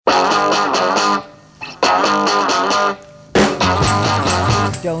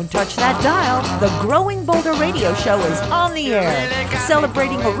Don't touch that dial. The Growing Bolder radio show is on the air,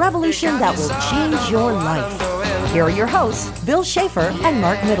 celebrating a revolution that will change your life. Here are your hosts, Bill Schaefer and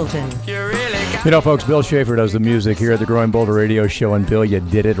Mark Middleton. You know, folks, Bill Schaefer does the music here at the Growing Bolder radio show, and Bill, you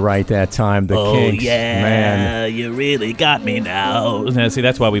did it right that time. The Kinks, yeah, man. You really got me now. See,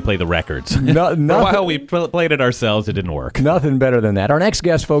 that's why we play the records. While we played it ourselves, it didn't work. Nothing better than that. Our next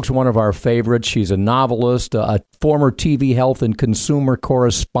guest, folks, one of our favorites. She's a novelist, a former TV health and consumer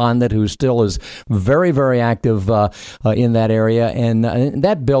correspondent who still is very, very active in that area. And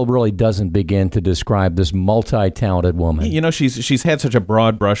that, Bill, really doesn't begin to describe this multi-talented woman. You know, she's had such a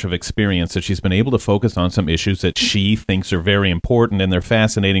broad brush of experience that she's been able to focus on some issues that she thinks are very important, and they're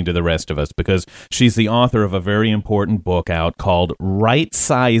fascinating to the rest of us because she's the author of a very important book out called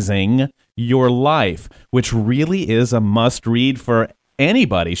Right-Sizing Your Life, which really is a must-read for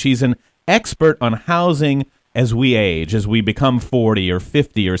anybody. She's an expert on housing as we age, as we become 40 or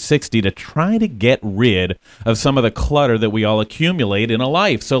 50 or 60, to try to get rid of some of the clutter that we all accumulate in a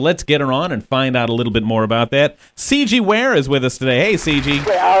life. So let's get her on and find out a little bit more about that. Ciji Ware is with us today. Hey, Ciji.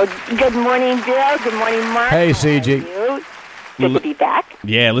 Well, good morning, Bill. Good morning, Mark. Hey, Ciji. Good to be back.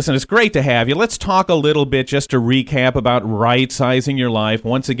 Yeah, listen, it's great to have you. Let's talk a little bit, just to recap, about right-sizing your life.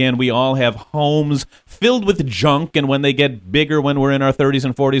 Once again, we all have homes filled with junk, and when they get bigger, when we're in our 30s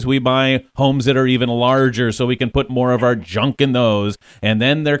and 40s, we buy homes that are even larger so we can put more of our junk in those. And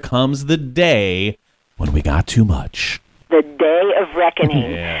then there comes the day when we got too much. The day of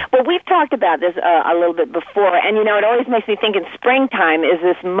reckoning. Yeah. Well, we've talked about this a little bit before, and, you know, it always makes me think in springtime is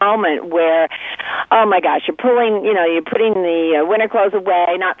this moment where, oh, my gosh, you're putting the winter clothes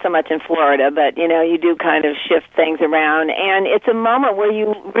away, not so much in Florida, but, you know, you do kind of shift things around, and it's a moment where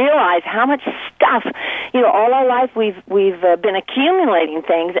you realize how much stuff, you know, all our life we've been accumulating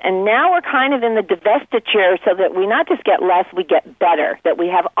things, and now we're kind of in the divestiture so that we not just get less, we get better, that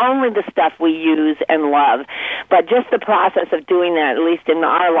we have only the stuff we use and love. But just the process of doing that, at least in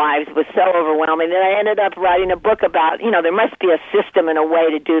our lives, was so overwhelming that I ended up writing a book about, you know, there must be a system and a way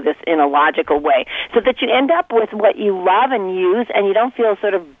to do this in a logical way so that you end up with what you love and use and you don't feel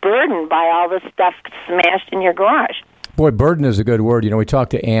sort of burdened by all this stuff smashed in your garage. Boy, burden is a good word. You know, we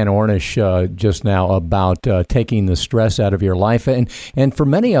talked to Ann Ornish just now about taking the stress out of your life. And for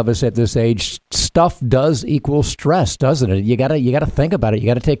many of us at this age, stuff does equal stress, doesn't it? You gotta think about it. You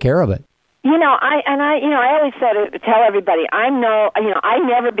got to take care of it. You know, I always tell everybody, I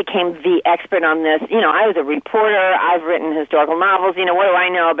never became the expert on this. You know, I was a reporter. I've written historical novels. You know, what do I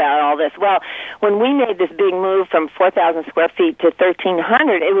know about all this? Well, when we made this big move from 4,000 square feet to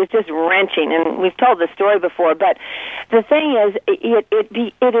 1,300, it was just wrenching. And we've told the story before, but the thing is,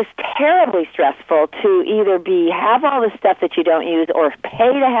 it is terribly stressful to either have all the stuff that you don't use or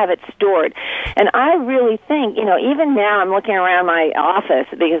pay to have it stored. And I really think, you know, even now I'm looking around my office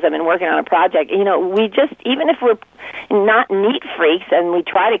because I've been working on a project, you know, we just, even if we're not neat freaks and we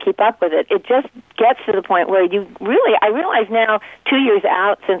try to keep up with it, it just gets to the point where I realize now, 2 years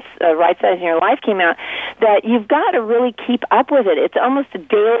out since Right-Sizing Your Life came out, that you've got to really keep up with it. It's almost a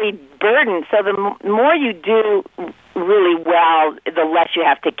daily burden. So the more you do really well, the less you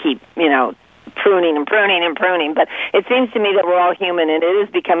have to keep, you know, pruning. But it seems to me that we're all human, and it is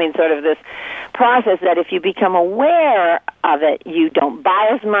becoming sort of this process that if you become aware of it, you don't buy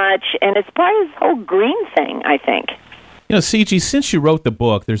as much, and it's part of this whole green thing, I think. You know, Ciji, since you wrote the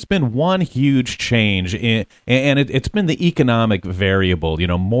book, there's been one huge change, and it's been the economic variable. You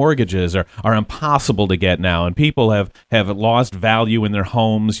know, mortgages are impossible to get now, and people have lost value in their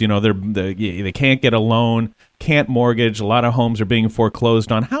homes. You know, they can't get a loan, can't mortgage. A lot of homes are being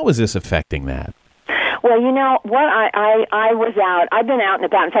foreclosed on. How is this affecting that? Well, you know what? I was out. I've been out and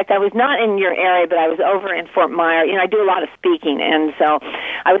about. In fact, I was not in your area, but I was over in Fort Myers. You know, I do a lot of speaking, and so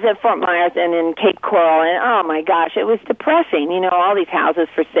I was at Fort Myers and in Cape Coral, and oh my gosh, it was depressing. You know, all these houses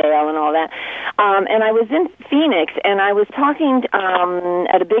for sale and all that. And I was in Phoenix, and I was talking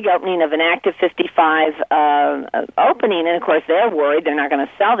at a big opening of an Active 55 opening, and of course they're worried they're not going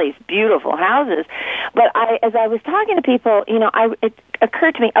to sell these beautiful houses. But as I was talking to people, you know, it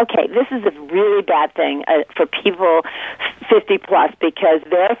occurred to me, okay, this is a really bad thing for people 50 plus, because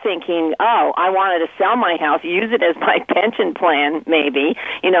they're thinking, oh, I wanted to sell my house, use it as my pension plan, maybe,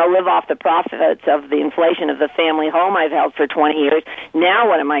 you know, live off the profits of the inflation of the family home I've held for 20 years. Now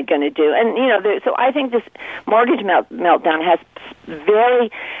what am I going to do? And, you know, so I think this mortgage meltdown has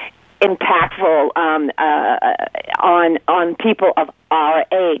very impactful on people of our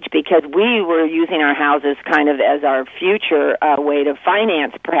age, because we were using our houses kind of as our future way to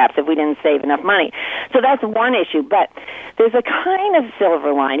finance, perhaps, if we didn't save enough money. So that's one issue. But there's a kind of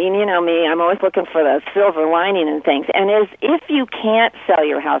silver lining. You know me, I'm always looking for the silver lining in things. And is if you can't sell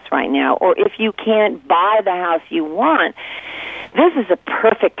your house right now, or if you can't buy the house you want, this is a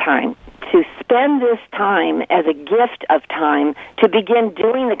perfect time to spend this time as a gift of time to begin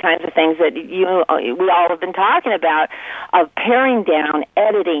doing the kinds of things that we all have been talking about, of paring down,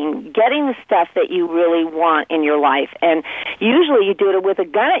 editing, getting the stuff that you really want in your life. And usually you do it with a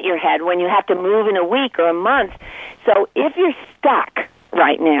gun at your head when you have to move in a week or a month. So if you're stuck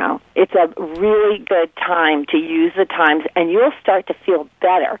right now, it's a really good time to use the times, and you'll start to feel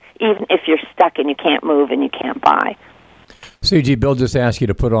better, even if you're stuck and you can't move and you can't buy. Ciji, Bill just asked you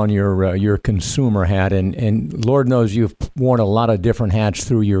to put on your consumer hat, and Lord knows you've worn a lot of different hats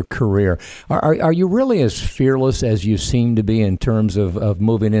through your career. Are you really as fearless as you seem to be in terms of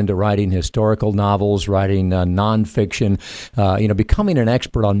moving into writing historical novels, writing nonfiction, becoming an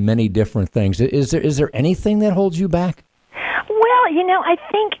expert on many different things? Is there anything that holds you back? Well, I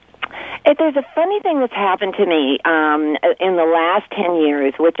think there's a funny thing that's happened to me in the last 10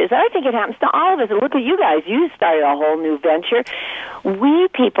 years, which is, I think it happens to all of us. Look at you guys. You started a whole new venture. We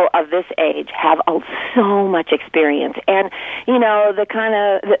people of this age have so much experience. And,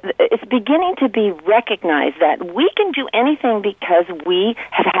 it's beginning to be recognized that we can do anything because we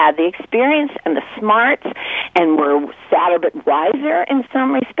have had the experience and the smarts, and we're sadder but wiser in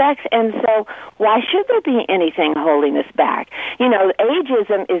some respects. And so why should there be anything holding us back?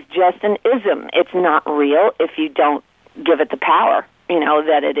 Ageism is just an ism. It's not real if you don't give it the power,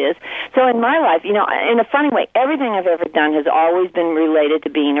 that it is. So in my life, in a funny way, everything I've ever done has always been related to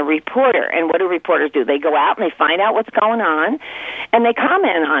being a reporter. And what do reporters do? They go out and they find out what's going on, and they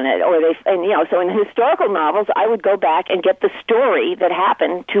comment on it. So in historical novels, I would go back and get the story that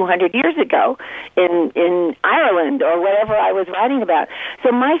happened 200 years ago in Ireland or whatever I was writing about.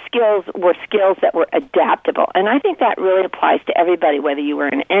 So my skills were skills that were adaptable. And I think that really applies to everybody, whether you were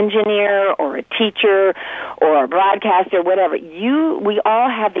an engineer or a teacher or a broadcaster, whatever. We all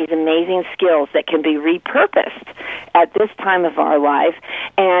have these amazing skills that can be repurposed at this time of our life,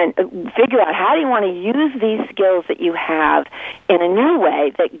 and figure out how do you want to use these skills that you have in a new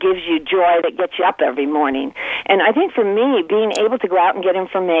way that gives you joy, that gets you up every morning. And I think for me, being able to go out and get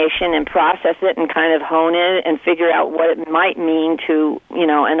information and process it and kind of hone it and figure out what it might mean to,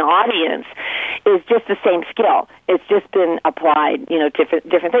 an audience is just the same skill. It's just been applied, different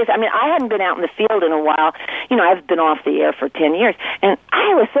things. I mean, I hadn't been out in the field in a while. I've been off the air for 10 years. And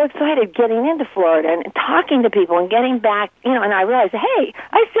I was so excited getting into Florida and talking to people and getting back, and I realized, hey,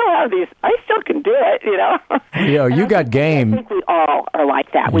 I still have these, I still can do it, Yeah, you got game. I think we all are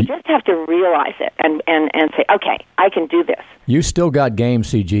like that. We just have to realize it and say, okay, I can do this. You still got game,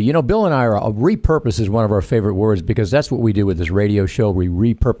 CG. Bill and I repurpose is one of our favorite words, because that's what we do with this radio show. We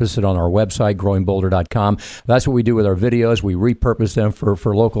repurpose it on our website, growingbolder.com. That's what we do with our videos. We repurpose them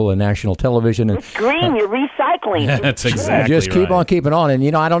for local and national television. And, it's green. You're recycling. That's exactly just keep on keeping on.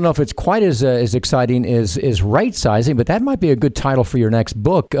 And, I don't know if it's quite as exciting as right-sizing, but that might be a good title for your next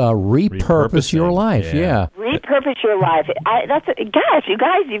book, Repurpose Your Life. Yeah. Repurpose Your Life. Gosh, you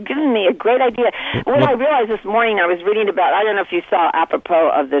guys, you've given me a great idea. What I realized this morning, I was reading about, I don't know if you saw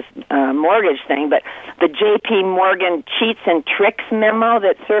apropos of this mortgage thing, but the J.P. Morgan cheats and tricks memo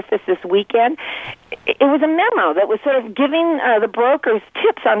that surfaced this weekend. It was a memo that was sort of giving the brokers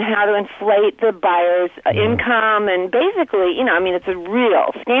tips on how to inflate the buyer's income, and basically, it's a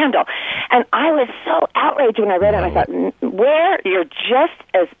real scandal. And I was so outraged when I read it. I thought, Ware, you're just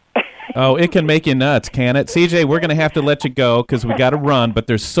as... Oh, it can make you nuts, can it? CJ, we're going to have to let you go because we got to run, but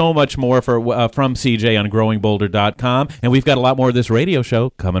there's so much more from CJ on growingbolder.com, and we've got a lot more of this radio show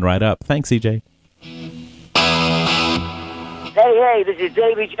coming right up. Thanks, CJ. Hey, this is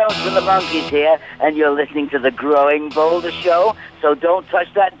Davy Jones from the Monkees here, and you're listening to the Growing Boulder Show, so don't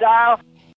touch that dial.